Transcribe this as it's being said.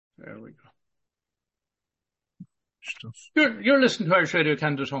There we go. Stuff. You're listening to Irish Radio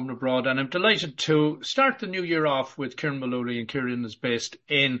Canada Home and Abroad, and I'm delighted to start the new year off with Ciaran Mullooly, and Ciaran is based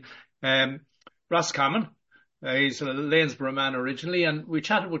in Roscommon. He's a Lanesborough man originally, and we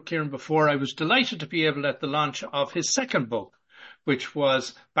chatted with Ciaran before. I was delighted to be able at the launch of his second book, which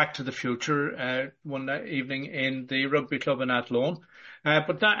was Back to the Future, one evening in the rugby club in Athlone.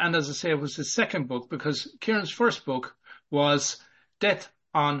 And as I say, it was his second book because Ciaran's first book was Death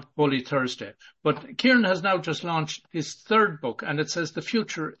on Holy Thursday. But Ciaran has now just launched his third book, and it says The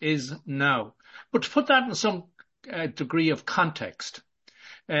Future is Now. But to put that in some degree of context,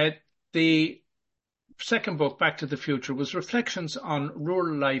 the second book, Back to the Future, was reflections on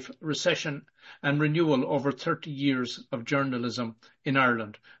rural life, recession and renewal over 30 years of journalism in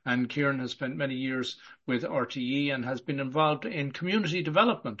Ireland. And Ciaran has spent many years with RTE and has been involved in community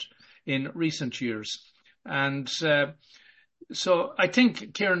development in recent years. And so I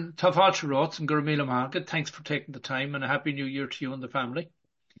think, Ciaran, Tavalcha and Gurmila Mahagat, thanks for taking the time, and a happy new year to you and the family.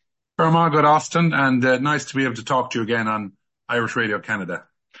 Good Austin, and nice to be able to talk to you again on Irish Radio Canada.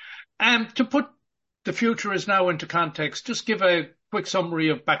 To put The Future is Now into context, just give a quick summary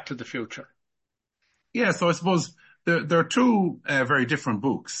of Back to the Future. Yeah, so I suppose there are two very different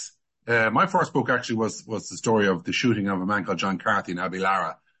books. My first book actually was the story of the shooting of a man called John Carthy in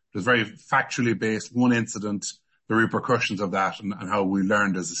Abilara. It was very factually based, one incident, the repercussions of that, and how we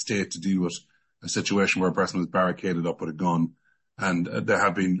learned as a state to deal with a situation where a person was barricaded up with a gun. And there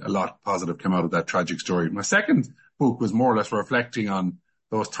have been a lot positive come out of that tragic story. My second book was more or less reflecting on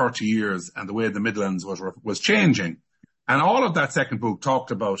those 30 years and the way the Midlands was changing. And all of that second book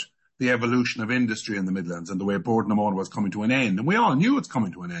talked about the evolution of industry in the Midlands and the way Board-na-Mona was coming to an end. And we all knew it's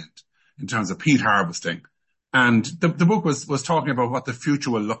coming to an end in terms of peat harvesting. And the book was talking about what the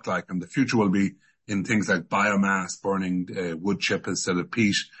future will look like, and the future will be in things like biomass, burning wood chip instead of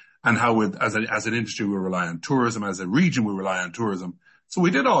peat, and how as an industry we rely on tourism, as a region we rely on tourism. So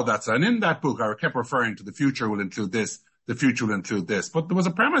we did all that. And in that book, I kept referring to the future will include this, the future will include this. But there was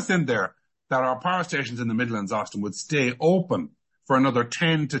a premise in there that our power stations in the Midlands, Austin, would stay open for another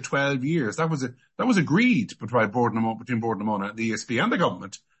 10 to 12 years. That was agreed between Board-na-Mona, the ESB and the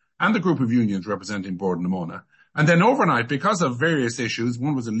government, and the group of unions representing Board-na-Mona. And then overnight, because of various issues,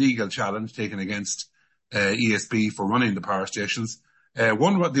 one was a legal challenge taken against ESB for running the power stations.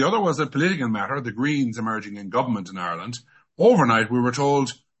 The other was a political matter, the Greens emerging in government in Ireland. Overnight, we were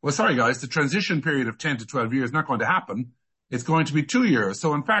told, well, sorry guys, the transition period of 10 to 12 years is not going to happen. It's going to be 2 years.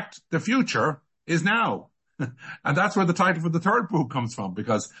 So in fact, the future is now. And that's where the title for the third book comes from,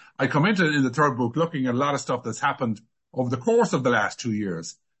 because I come into in the third book looking at a lot of stuff that's happened over the course of the last 2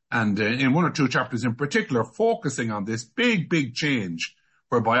 years. And in one or two chapters in particular, focusing on this big, big change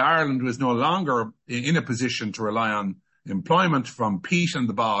whereby Ireland was no longer in a position to rely on employment from peat and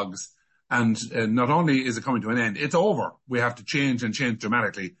the bogs. And not only is it coming to an end, it's over. We have to change and change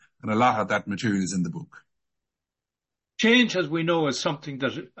dramatically. And a lot of that material is in the book. Change, as we know, is something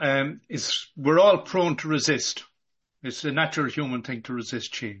that we're all prone to resist. It's a natural human thing to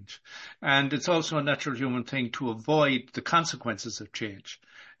resist change. And it's also a natural human thing to avoid the consequences of change.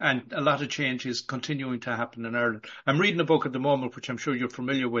 And a lot of change is continuing to happen in Ireland. I'm reading a book at the moment, which I'm sure you're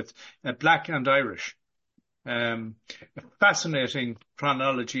familiar with, Black and Irish. A fascinating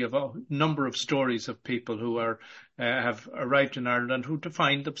chronology of a number of stories of people who have arrived in Ireland and who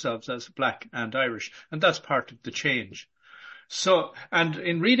define themselves as Black and Irish. And that's part of the change. So, and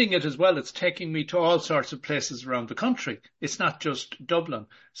in reading it as well, it's taking me to all sorts of places around the country. It's not just Dublin.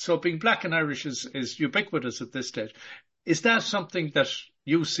 So being Black and Irish is ubiquitous at this stage. Is that something that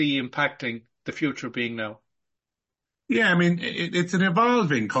you see impacting the future being now? Yeah, I mean, it's an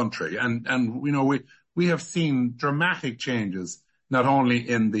evolving country, and you know, we have seen dramatic changes, not only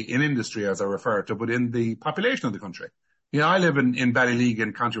in industry, as I refer to, but in the population of the country. You know, I live in Ballyleague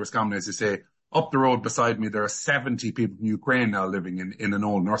in County Roscommon, as you say. Up the road beside me, there are 70 people from Ukraine now living in an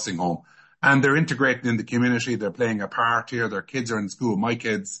old nursing home, and they're integrating in the community. They're playing a part here. Their kids are in school, my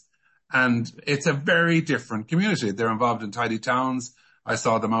kids. And it's a very different community. They're involved in tidy towns. I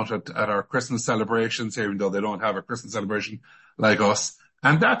saw them out at our Christmas celebrations, even though they don't have a Christmas celebration like us.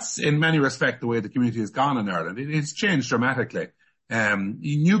 And that's in many respects the way the community has gone in Ireland. It's changed dramatically.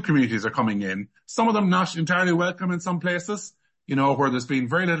 New communities are coming in. Some of them not entirely welcome in some places, you know, where there's been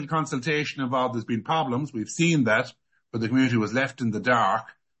very little consultation involved. There's been problems. We've seen that where the community was left in the dark.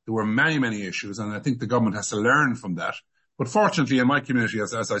 There were many, many issues. And I think the government has to learn from that. But fortunately, in my community,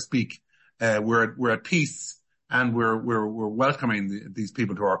 as I speak, we're at peace and we're welcoming these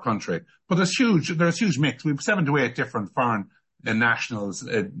people to our country. But there's huge mix. We have 7 to 8 different foreign nationals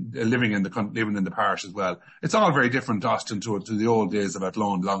living in the parish as well. It's all very different, Austin, to the old days of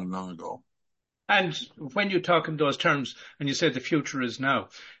Athlone long ago. And when you talk in those terms and you say the future is now,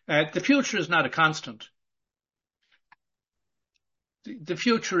 the future is not a constant. The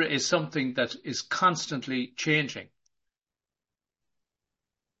future is something that is constantly changing.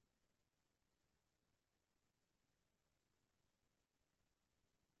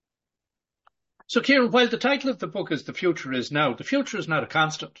 So, Ciaran, while the title of the book is The Future is Now, the future is not a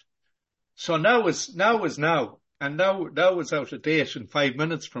constant. So now is now, and now is out of date in 5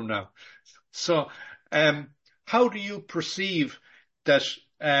 minutes from now. So, how do you perceive that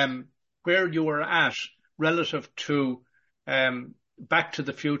where you are at relative to Back to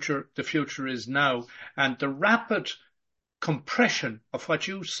the future is now, and the rapid compression of what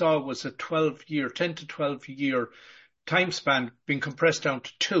you saw was a 10 to 12 year time span being compressed down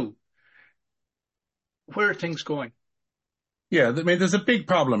to 2? Where are things going? Yeah, I mean, there's a big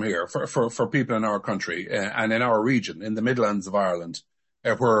problem here for people in our country and in our region, in the Midlands of Ireland,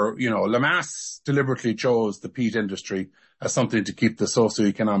 where, Lemass deliberately chose the peat industry as something to keep the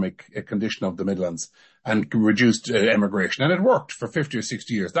socio-economic condition of the Midlands and reduced immigration. And it worked for 50 or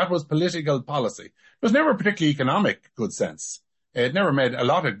 60 years. That was political policy. It was never particularly economic good sense. It never made a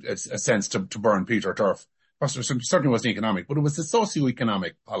lot of sense to burn peat or turf. It certainly wasn't economic, but it was the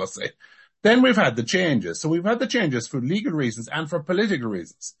socio-economic policy. Then we've had the changes. So we've had the changes for legal reasons and for political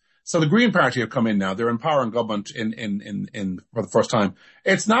reasons. So the Green Party have come in now. They're empowering government in for the first time.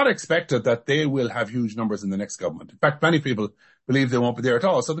 It's not expected that they will have huge numbers in the next government. In fact, many people believe they won't be there at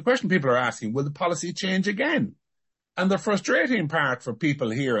all. So the question people are asking, will the policy change again? And the frustrating part for people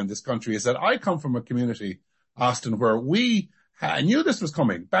here in this country is that I come from a community, Austin, where I knew this was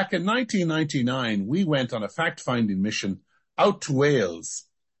coming. Back in 1999, we went on a fact-finding mission out to Wales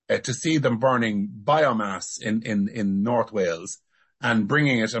to see them burning biomass in North Wales and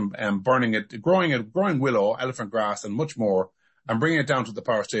bringing it and burning it, growing willow, elephant grass and much more, and bringing it down to the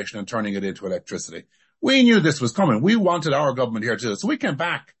power station and turning it into electricity. We knew this was coming. We wanted our government here to do it. So we came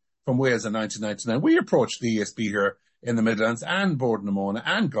back from Wales in 1999. We approached the ESB here in the Midlands and Bord na Móna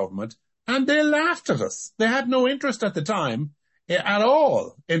and government, and they laughed at us. They had no interest at the time at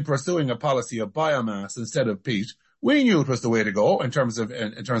all in pursuing a policy of biomass instead of peat. We knew it was the way to go in terms of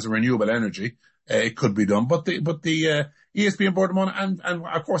renewable energy. It could be done, but the ESB and Bord na Móna and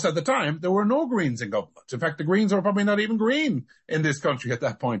of course at the time there were no Greens in government. In fact, the Greens were probably not even green in this country at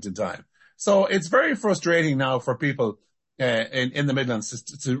that point in time. So it's very frustrating now for people in the Midlands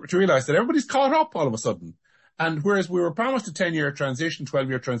to realise that everybody's caught up all of a sudden. And whereas we were promised a 10-year transition,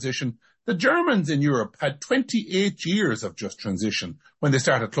 12-year transition, the Germans in Europe had 28 years of just transition when they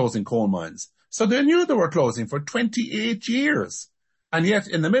started closing coal mines. So they knew they were closing for 28 years. And yet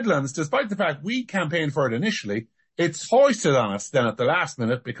in the Midlands, despite the fact we campaigned for it initially, it's hoisted on us then at the last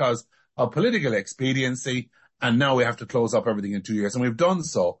minute because of political expediency. And now we have to close up everything in 2 years. And we've done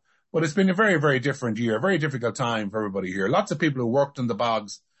so. But it's been a very, very different year, a very difficult time for everybody here. Lots of people who worked in the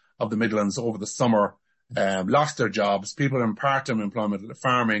bogs of the Midlands over the summer lost their jobs. People in part-time employment,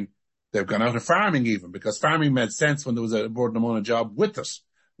 farming, they've gone out of farming even because farming made sense when there was a Bord na Móna job with it.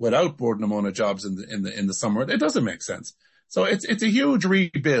 Without Bord na Móna jobs in the summer, it doesn't make sense. So it's a huge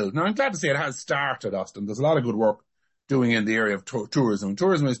rebuild. Now I'm glad to say it has started, Austin. There's a lot of good work doing in the area of tourism.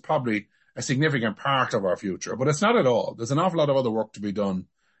 Tourism is probably a significant part of our future, but it's not at all. There's an awful lot of other work to be done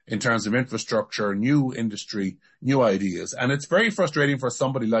in terms of infrastructure, new industry, new ideas. And it's very frustrating for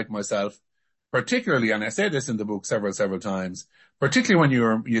somebody like myself, particularly, and I say this in the book several times, particularly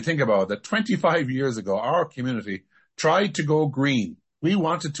when you think about it, that 25 years ago, our community tried to go green. We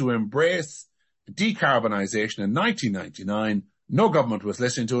wanted to embrace decarbonisation in 1999. No government was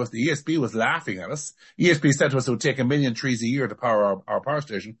listening to us. The ESB was laughing at us. ESB said to us it would take 1 million trees a year to power our power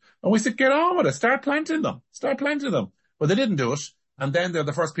station. And we said, get on with it. Start planting them. But they didn't do it. And then they're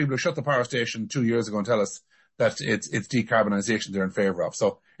the first people who shut the power station 2 years ago and tell us that it's decarbonisation they're in favour of.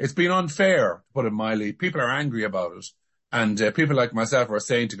 So it's been unfair, to put it mildly. People are angry about it. And people like myself are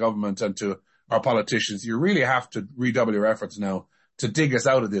saying to government and to our politicians, you really have to redouble your efforts now to dig us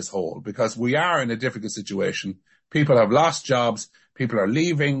out of this hole, because we are in a difficult situation. People have lost jobs. People are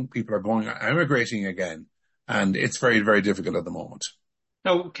leaving. People are emigrating again. And it's very, very difficult at the moment.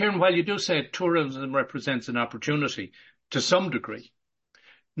 Now, Ciaran, while you do say tourism represents an opportunity to some degree,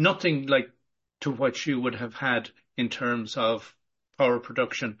 nothing like to what you would have had in terms of power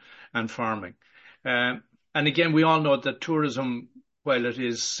production and farming. And again, we all know that tourism, while it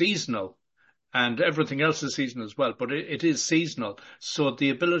is seasonal, and everything else is seasonal as well, but it is seasonal. So the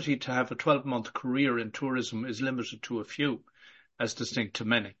ability to have a 12-month career in tourism is limited to a few, as distinct to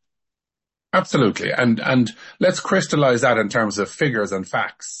many. Absolutely. And let's crystallize that in terms of figures and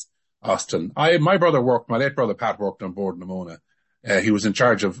facts, Austin. My late brother Pat worked on board Namona. He was in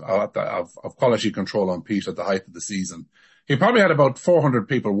charge of quality control on Pete at the height of the season. He probably had about 400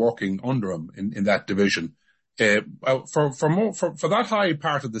 people working under him in that division. For that high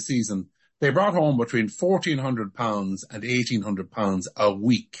part of the season, they brought home between £1,400 and £1,800 a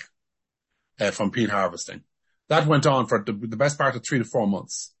week, from peat harvesting. That went on for the best part of 3 to 4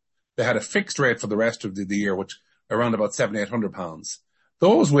 months. They had a fixed rate for the rest of the year, which around about £700-800.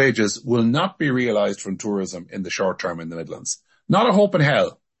 Those wages will not be realised from tourism in the short term in the Midlands. Not a hope in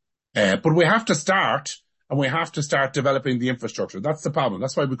hell. But we have to start, and we have to start developing the infrastructure. That's the problem.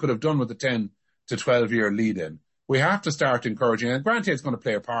 That's why we could have done with the 10 to 12 year lead in. We have to start encouraging, and Grantaid's going to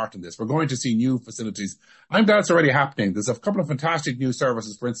play a part in this. We're going to see new facilities. I'm glad it's already happening. There's a couple of fantastic new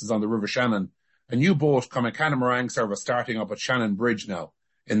services, for instance, on the River Shannon. A new boat coming, catamaran service starting up at Shannon Bridge now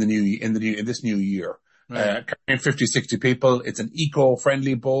in this new year. Right. Carrying 50, 60 people. It's an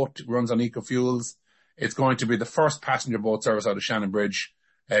eco-friendly boat. It runs on eco-fuels. It's going to be the first passenger boat service out of Shannon Bridge,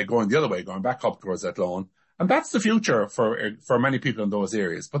 going the other way, going back up towards Athlone. And that's the future for many people in those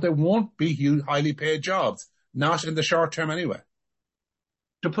areas. But they won't be huge, highly paid jobs. Not in the short term anyway.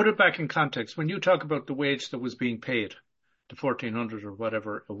 To put it back in context, when you talk about the wage that was being paid, the 1,400 or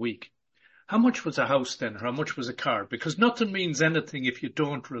whatever a week, how much was a house then, or how much was a car? Because nothing means anything if you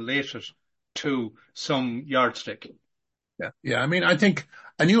don't relate it to some yardstick. Yeah. I mean, I think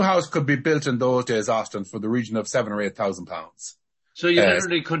a new house could be built in those days, Austin, for the region of £7,000 or £8,000. So you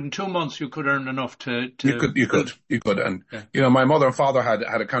literally could, in 2 months, you could earn enough to. You could. And, yeah. My mother and father had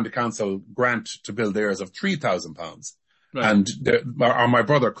a county council grant to build theirs of £3,000. Right. And my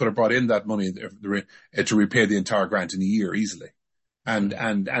brother could have brought in that money to repay the entire grant in a year easily. And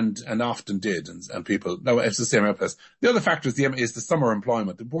often did. And people, no, it's the same place. The other factor is the summer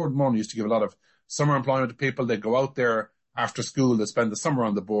employment. The board money used to give a lot of summer employment to people. They'd go out there after school. They spend the summer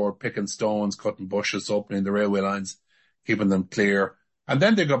on the board, picking stones, cutting bushes, opening the railway lines, keeping them clear. And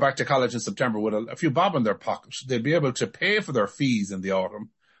then they go back to college in September with a few bob in their pocket. They'd be able to pay for their fees in the autumn.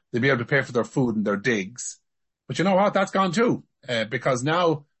 They'd be able to pay for their food and their digs. But you know what? That's gone too. Because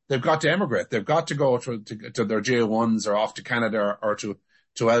now they've got to emigrate. They've got to go to their J1s or off to Canada or to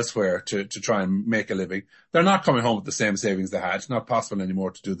elsewhere to try and make a living. They're not coming home with the same savings they had. It's not possible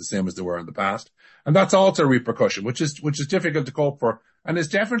anymore to do the same as they were in the past. And that's also a repercussion, which is difficult to cope for, and is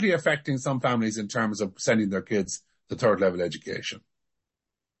definitely affecting some families in terms of sending their kids to third level education.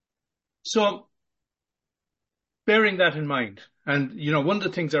 So, bearing that in mind, and, one of the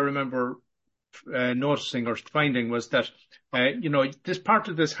things I remember noticing or finding was that, this part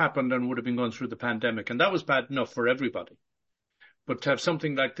of this happened and would have been going through the pandemic, and that was bad enough for everybody. But to have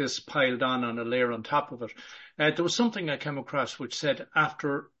something like this piled on a layer on top of it, there was something I came across which said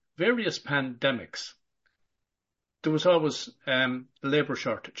after various pandemics, there was always a labour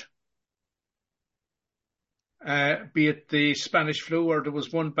shortage. Be it the Spanish flu, or there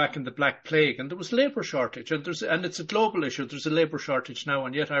was one back in the Black Plague, and there was labour shortage, and it's a global issue. There's a labour shortage now,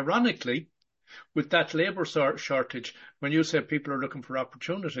 and yet ironically, with that labour shortage, when you say people are looking for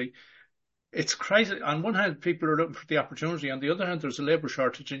opportunity, it's crazy. On one hand, people are looking for the opportunity. On the other hand, there's a labour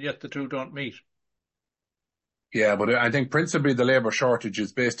shortage, and yet the two don't meet. Yeah, but I think principally the labour shortage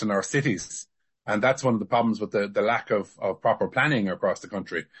is based in our cities. And that's one of the problems with the lack of proper planning across the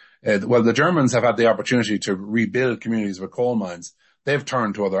country. Well, the Germans have had the opportunity to rebuild communities with coal mines. They've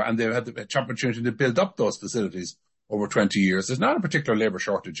turned to and they've had the opportunity to build up those facilities over 20 years. There's not a particular labour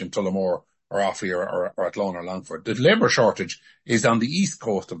shortage in Tullamore or Offaly or Athlone or Longford. The labour shortage is on the east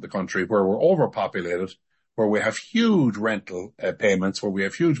coast of the country, where we're overpopulated, where we have huge rental payments, where we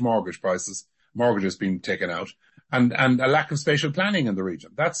have huge mortgages being taken out, and a lack of spatial planning in the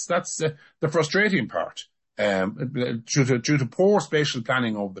region. That's the frustrating part. Due to poor spatial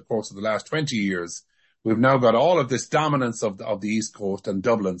planning over the course of the last 20 years, we've now got all of this dominance of the East Coast and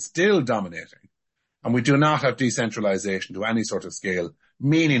Dublin still dominating. And we do not have decentralisation to any sort of scale,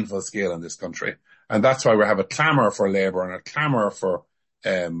 meaningful scale in this country. And that's why we have a clamour for labour and a clamour for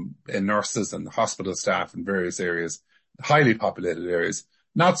nurses and hospital staff in various areas, highly populated areas.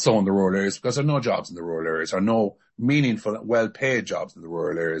 Not so in the rural areas, because there are no jobs in the rural areas, or no meaningful, well-paid jobs in the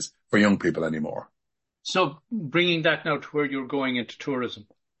rural areas for young people anymore. So bringing that now to where you're going into tourism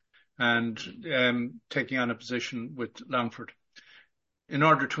and taking on a position with Longford, in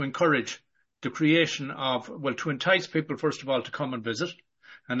order to encourage the creation of, to entice people, first of all, to come and visit.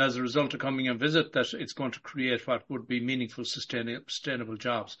 And as a result of coming and visit, that it's going to create what would be meaningful, sustainable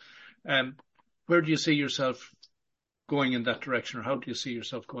jobs. Where do you see yourself going in that direction, or how do you see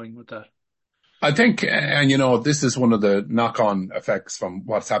yourself going with that? I think, and this is one of the knock-on effects from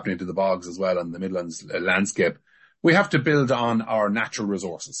what's happening to the bogs as well and the Midlands landscape. We have to build on our natural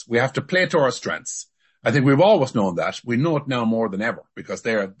resources. We have to play to our strengths. I think we've always known that. We know it now more than ever because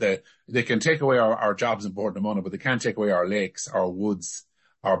they can take away our jobs in Pordenone, but they can't take away our lakes, our woods,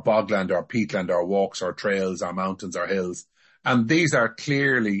 our bogland, our peatland, our walks, our trails, our mountains, our hills. And these are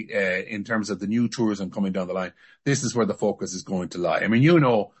clearly, in terms of the new tourism coming down the line, this is where the focus is going to lie. I mean,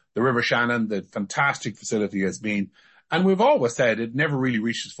 the River Shannon, the fantastic facility has been, and we've always said it never really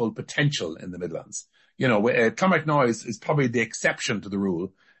reached its full potential in the Midlands. Clonmacnoise is probably the exception to the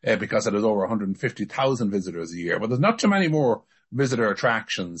rule, because it has over 150,000 visitors a year. But there's not too many more visitor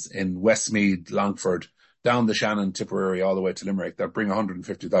attractions in Westmeath, Longford, down the Shannon, Tipperary, all the way to Limerick that bring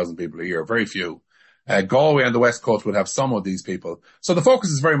 150,000 people a year. Very few. Galway and the West Coast would have some of these people. So the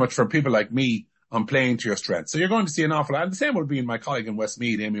focus is very much for people like me on playing to your strengths. So you're going to see an awful lot. And the same will be in my colleague in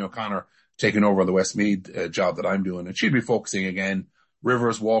Westmeath, Amy O'Connor, taking over the Westmeath job that I'm doing. And she'll be focusing again,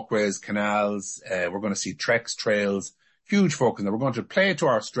 rivers, walkways, canals. We're going to see treks, trails, huge focus. And we're going to play to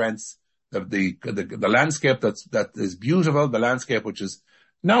our strengths. The landscape that is beautiful, the landscape which is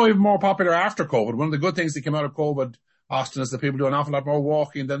now even more popular after COVID. One of the good things that came out of COVID, Austin, is that people do an awful lot more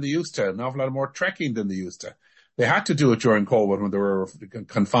walking than they used to, an awful lot more trekking than they used to. They had to do it during COVID when they were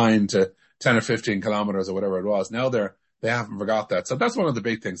confined to 10 or 15 kilometres or whatever it was. Now they haven't forgot that. So that's one of the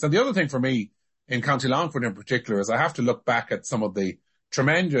big things. And the other thing for me in County Longford in particular is I have to look back at some of the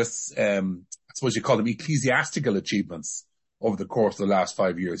tremendous, I suppose you call them ecclesiastical achievements over the course of the last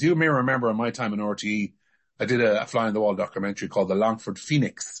 5 years. You may remember in my time in RTE, I did a fly on the wall documentary called The Longford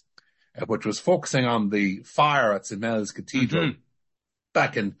Phoenix, which was focusing on the fire at St. Mel's Cathedral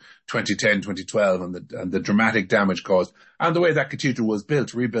back in 2010, 2012 and the dramatic damage caused and the way that cathedral was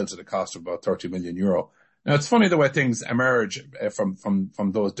rebuilt at a cost of about 30 million euro. Now it's funny the way things emerge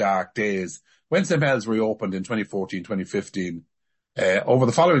from those dark days. When St. Mel's reopened in 2014, 2015, over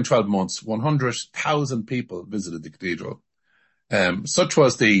the following 12 months, 100,000 people visited the cathedral. Such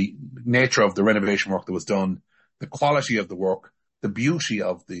was the nature of the renovation work that was done, the quality of the work, the beauty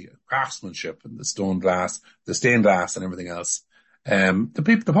of the craftsmanship and the stained glass and everything else.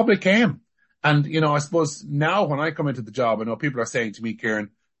 The public came. And, I suppose now when I come into the job, I know people are saying to me, Ciaran,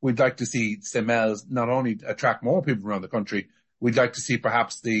 we'd like to see St. Mel's not only attract more people around the country, we'd like to see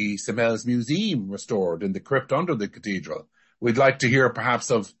perhaps the St. Mel's Museum restored in the crypt under the cathedral. We'd like to hear perhaps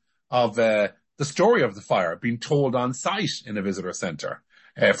of the story of the fire being told on site in a visitor centre,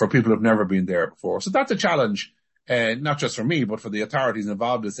 for people who've never been there before. So that's a challenge, not just for me, but for the authorities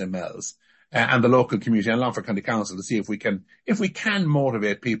involved in St. Mel's, and the local community and Longford County Council to see if we can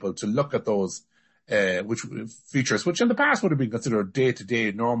motivate people to look at those, features, which in the past would have been considered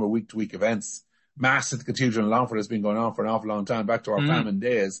day-to-day, normal week-to-week events. Mass at the Cathedral in Longford has been going on for an awful long time, back to our famine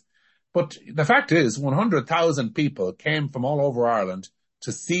days. But the fact is, 100,000 people came from all over Ireland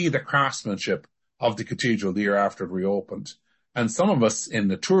to see the craftsmanship of the cathedral the year after it reopened. And some of us, in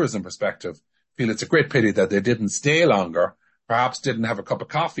the tourism perspective, feel it's a great pity that they didn't stay longer, perhaps didn't have a cup of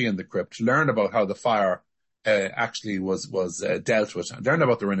coffee in the crypt, learn about how the fire actually was dealt with, learn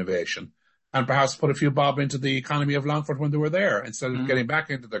about the renovation, and perhaps put a few bob into the economy of Longford when they were there, instead of getting back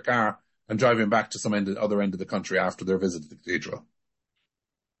into their car and driving back to some other end of the country after their visit to the cathedral.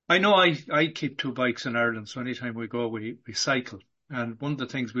 I know I keep 2 bikes in Ireland, so anytime we go, we cycle. And one of the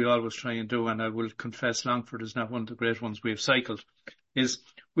things we always try and do, and I will confess Longford is not one of the great ones we've cycled, is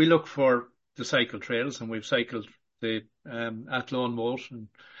we look for the cycle trails, and we've cycled the Athlone Moat and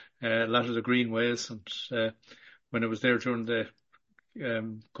a lot of the greenways. And when I was there during the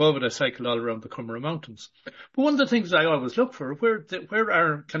COVID, I cycled all around the Cumra Mountains. But one of the things I always look for,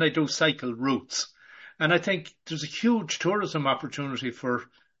 can I do cycle routes? And I think there's a huge tourism opportunity for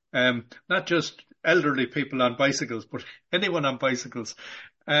not just elderly people on bicycles, but anyone on bicycles.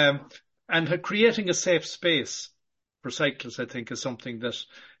 And creating a safe space for cyclists, I think, is something that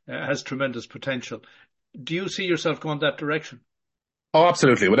has tremendous potential. Do you see yourself going that direction? Oh,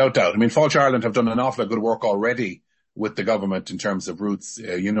 absolutely, without doubt. I mean, Fáilte Ireland have done an awful lot of good work already with the government in terms of routes.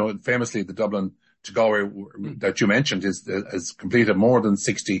 Famously, the Dublin to Galway that you mentioned is completed more than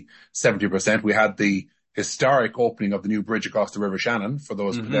 60-70%. We had the historic opening of the new bridge across the River Shannon for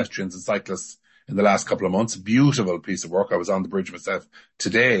those pedestrians and cyclists in the last couple of months. Beautiful piece of work. I was on the bridge myself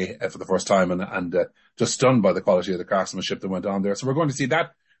today for the first time and just stunned by the quality of the craftsmanship that went on there. So we're going to see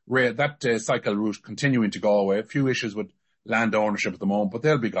that cycle route continuing to Galway. A few issues with land ownership at the moment, but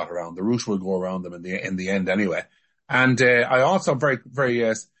they'll be got around. The route will go around them in the end anyway. And I also am very,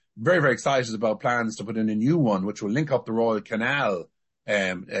 very excited about plans to put in a new one, which will link up the Royal Canal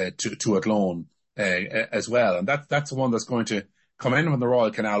to Athlone as well. And that's the one that's going to come in from the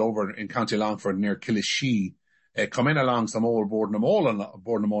Royal Canal over in County Longford near Killishee, come in along some old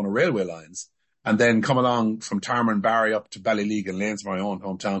Bournemona railway lines, and then come along from Tarman-Barry up to Ballyleague and Lanes, my own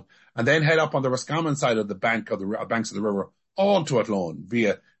hometown, and then head up on the Roscommon side of the banks of the river on to Athlone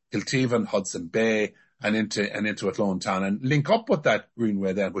via Kilteven, Hudson Bay, and into Athlone town, and link up with that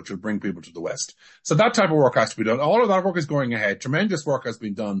greenway then, which will bring people to the west. So that type of work has to be done. All of that work is going ahead. Tremendous work has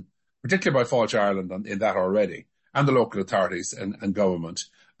been done, particularly by Fáilte Ireland in that already, and the local authorities and government.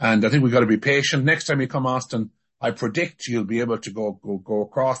 And I think we've got to be patient. Next time you come, Austin, I predict you'll be able to go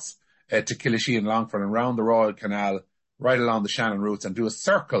across to Killishee and Longford and round the Royal Canal, right along the Shannon routes, and do a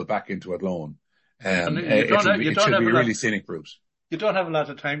circle back into Athlone. It should be a really scenic route. You don't have a lot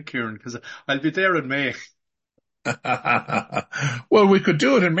of time, Ciaran, because I'll be there in May. Well, we could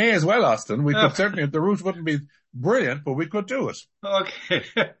do it in May as well, Austin. We could certainly, the route wouldn't be brilliant, but we could do it. Okay,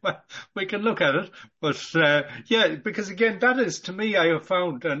 well, we can look at it. But yeah, because again, that is, to me, I have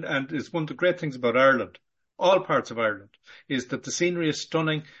found, and it's one of the great things about Ireland, all parts of Ireland, is that the scenery is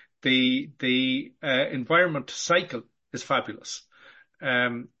stunning. The environment cycle is fabulous.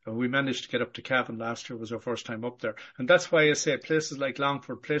 We managed to get up to Cavan last year, was our first time up there. And that's why I say places like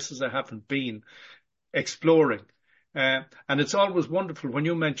Longford, places I haven't been, exploring. And it's always wonderful when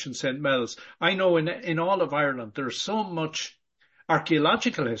you mention St. Mel's. I know in all of Ireland, there's so much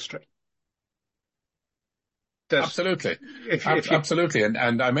archaeological history. Absolutely. Absolutely.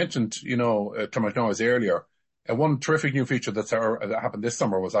 And I mentioned, to my noise earlier, one terrific new feature that happened this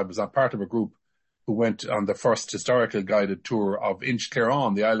summer was I was a part of a group who went on the first historical guided tour of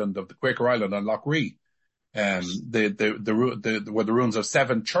Inchcleron, the island of the Quaker Island on Lough Ree. Where the ruins of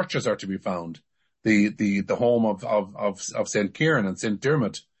 7 churches are to be found. The home of St. Ciaran and St.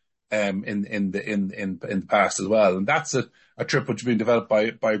 Dermot, in the past as well. And that's a trip which has been developed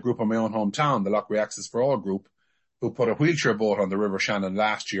by a group in my own hometown, the Lough Ree Access for All group, who put a wheelchair boat on the River Shannon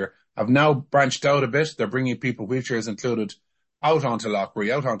last year, have now branched out a bit. They're bringing people, wheelchairs included, out onto Lough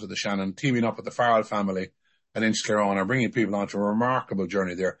Ree, out onto the Shannon, teaming up with the Farrell family and Inchcleron, and bringing people onto a remarkable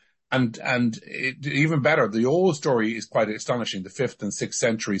journey there. And even better, the old story is quite astonishing. The 5th and 6th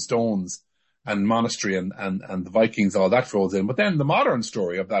century stones and monastery and the Vikings, all that rolls in. But then the modern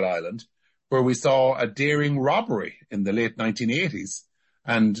story of that island, where we saw a daring robbery in the late 1980s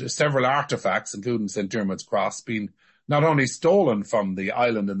and several artifacts, including St. Dermot's Cross, being not only stolen from the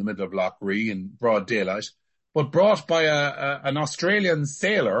island in the middle of Lough Ree in broad daylight, but brought by an Australian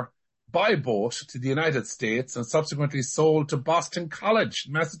sailor by boat to the United States and subsequently sold to Boston College,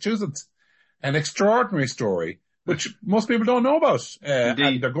 Massachusetts. An extraordinary story, which most people don't know about,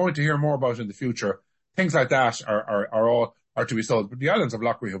 and they're going to hear more about in the future. Things like that are to be sold. But the islands of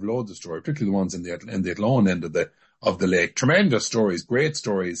Lough Ree have loads of stories, particularly the ones in the Athlone end of the lake. Tremendous stories, great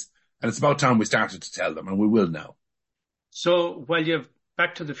stories, and it's about time we started to tell them, and we will now. So while you've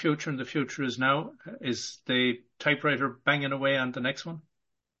Back to the Future and the Future Is Now, is the typewriter banging away on the next one?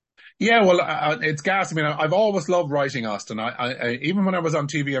 Yeah, well, it's gas. I mean, I've always loved writing, Austin. I even when I was on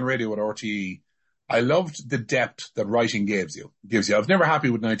TV and radio at RTE, I loved the depth that writing gives you. I was never happy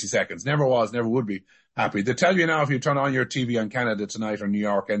with 90 seconds. Never was, never would be happy. They tell you now if you turn on your TV on Canada Tonight or New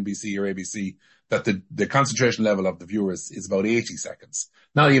York, NBC or ABC, that the concentration level of the viewer is about 80 seconds.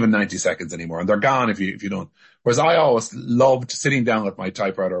 Not even 90 seconds anymore. And they're gone if you don't. Whereas I always loved sitting down at my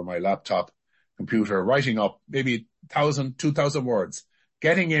typewriter or my laptop computer, writing up maybe 1,000, 2,000 words,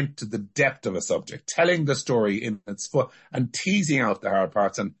 getting into the depth of a subject, telling the story in its full, and teasing out the hard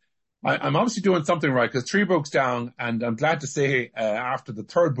parts. And I'm obviously doing something right, because 3 books down, and I'm glad to say, after the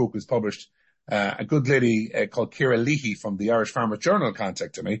 3rd book was published, a good lady called Ciara Leahy from the Irish Farmers Journal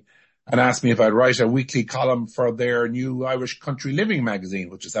contacted me and asked me if I'd write a weekly column for their new Irish Country Living magazine,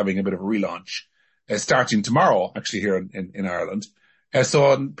 which is having a bit of a relaunch, starting tomorrow, actually, here in Ireland.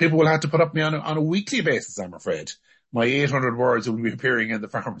 So people will have to put up me on a weekly basis, I'm afraid. My 800 words will be appearing in the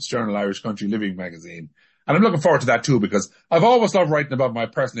Farmers Journal Irish Country Living magazine. And I'm looking forward to that too, because I've always loved writing about my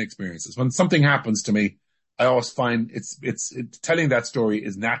personal experiences. When something happens to me, I always find it's telling that story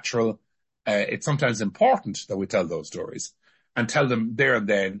is natural. It's sometimes important that we tell those stories and tell them there and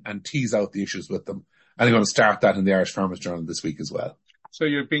then and tease out the issues with them. And I'm going to start that in the Irish Farmers Journal this week as well. So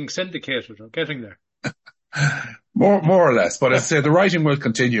you're being syndicated or getting there? More or less. But as I say, the writing will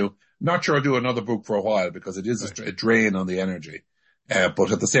continue. Not sure I'll do another book for a while, because it is a drain on the energy.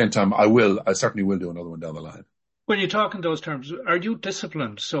 But at the same time, I certainly will do another one down the line. When you talk in those terms, are you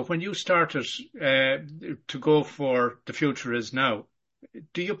disciplined? So when you started to go for The Future Is Now,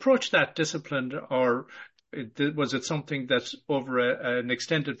 do you approach that disciplined, or was it something that over an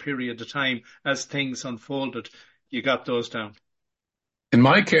extended period of time, as things unfolded, you got those down? In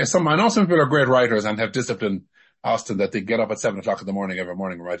my case, I know some people are great writers and have discipline Austin, that they get up at 7 o'clock in the morning every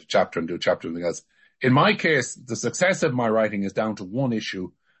morning and write a chapter and do a chapter and everything else. In my case, the success of my writing is down to one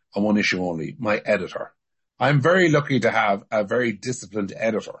issue and one issue only, my editor. I'm very lucky to have a very disciplined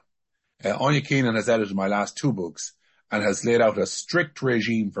editor. Anya Keenan has edited my last 2 books and has laid out a strict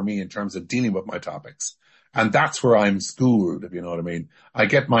regime for me in terms of dealing with my topics. And that's where I'm schooled, if you know what I mean. I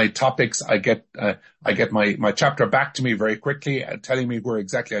get my topics, I get my chapter back to me very quickly, telling me where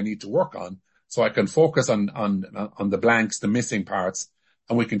exactly I need to work on, so I can focus on the blanks, the missing parts,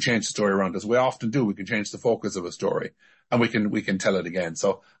 and we can change the story around, as we often do. We can change the focus of a story, and we can tell it again.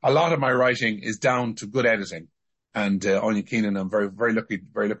 So a lot of my writing is down to good editing. And Anya Keenan, I'm very lucky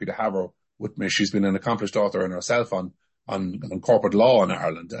to have her with me. She's been an accomplished author in herself on corporate law in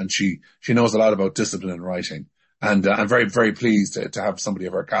Ireland, and she knows a lot about discipline in writing. And I'm very pleased to have somebody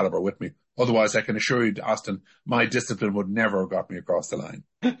of her caliber with me. Otherwise, I can assure you, Austin, my discipline would never have got me across the line.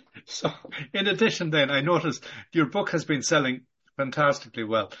 So, in addition, then, I noticed your book has been selling fantastically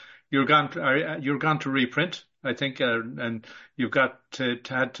well. You're gone to reprint, I think, and you've got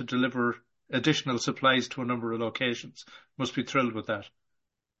had to deliver additional supplies to a number of locations. Must be thrilled with that.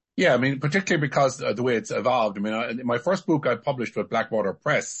 Yeah, I mean, particularly because the way it's evolved. I mean, my first book I published with Blackwater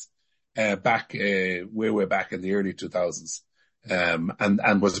Press back way back in the early 2000s,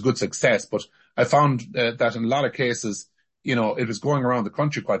 and was a good success. But I found that in a lot of cases, you know, it was going around the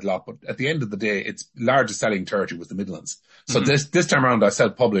country quite a lot. But at the end of the day, its largest selling territory was the Midlands. So this time around, I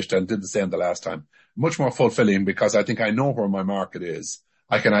self-published and did the same the last time. Much more fulfilling because I think I know where my market is.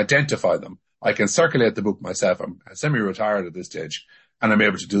 I can identify them. I can circulate the book myself. I'm semi-retired at this stage, and I'm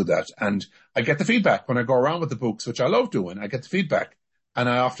able to do that. And I get the feedback when I go around with the books, which I love doing. I get the feedback, and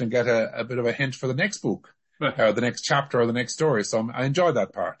I often get a bit of a hint for the next book, or the next chapter, or the next story. So I enjoy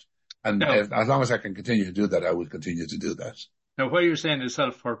that part. And as long as I can continue to do that, I will continue to do that. Now, what you're saying is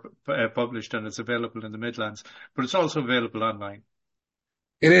self-published and it's available in the Midlands, but it's also available online.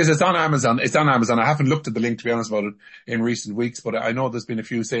 It is. It's on Amazon. I haven't looked at the link, to be honest about it, in recent weeks, but I know there's been a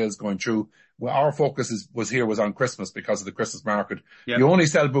few sales going through. Well, our focus was on Christmas because of the Christmas market. Yep. You only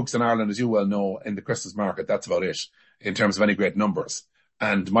sell books in Ireland, as you well know, in the Christmas market. That's about it in terms of any great numbers.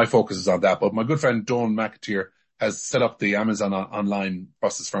 And my focus is on that. But my good friend Dawn McAteer has set up the Amazon online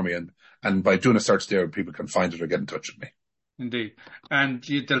process for me. And by doing a search there, people can find it or get in touch with me. Indeed. And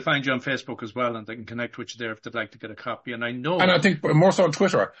they'll find you on Facebook as well, and they can connect with you there if they'd like to get a copy. And I know... And I think more so on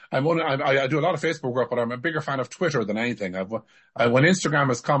Twitter. I do a lot of Facebook work, but I'm a bigger fan of Twitter than anything. When Instagram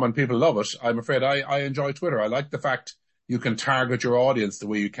has come and people love it, I'm afraid I enjoy Twitter. I like the fact you can target your audience the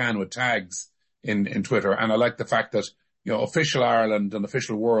way you can with tags in Twitter. And I like the fact that, you know, official Ireland and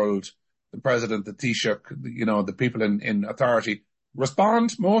official world, the president, the Taoiseach, you know, the people in authority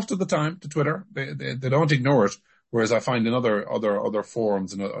respond most of the time to Twitter. They don't ignore it. Whereas I find in other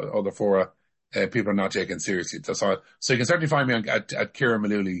forums and other fora, people are not taken seriously. So you can certainly find me at Ciaran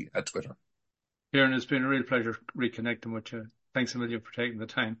Mullooly at Twitter. Ciaran, it's been a real pleasure reconnecting with you. Thanks a million for taking the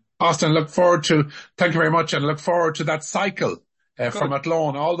time. Austin, thank you very much, and look forward to that cycle from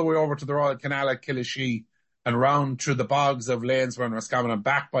Athlone all the way over to the Royal Canal at Killashee and round through the bogs of Lanesborough and Roscommon and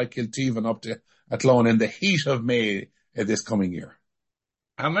back by Kilteven up to Athlone in the heat of May this coming year.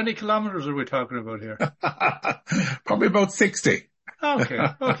 How many kilometres are we talking about here? Probably about 60. Okay.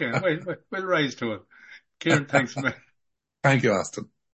 We'll rise to it. Ciaran, thanks, man. Thank you, Austin.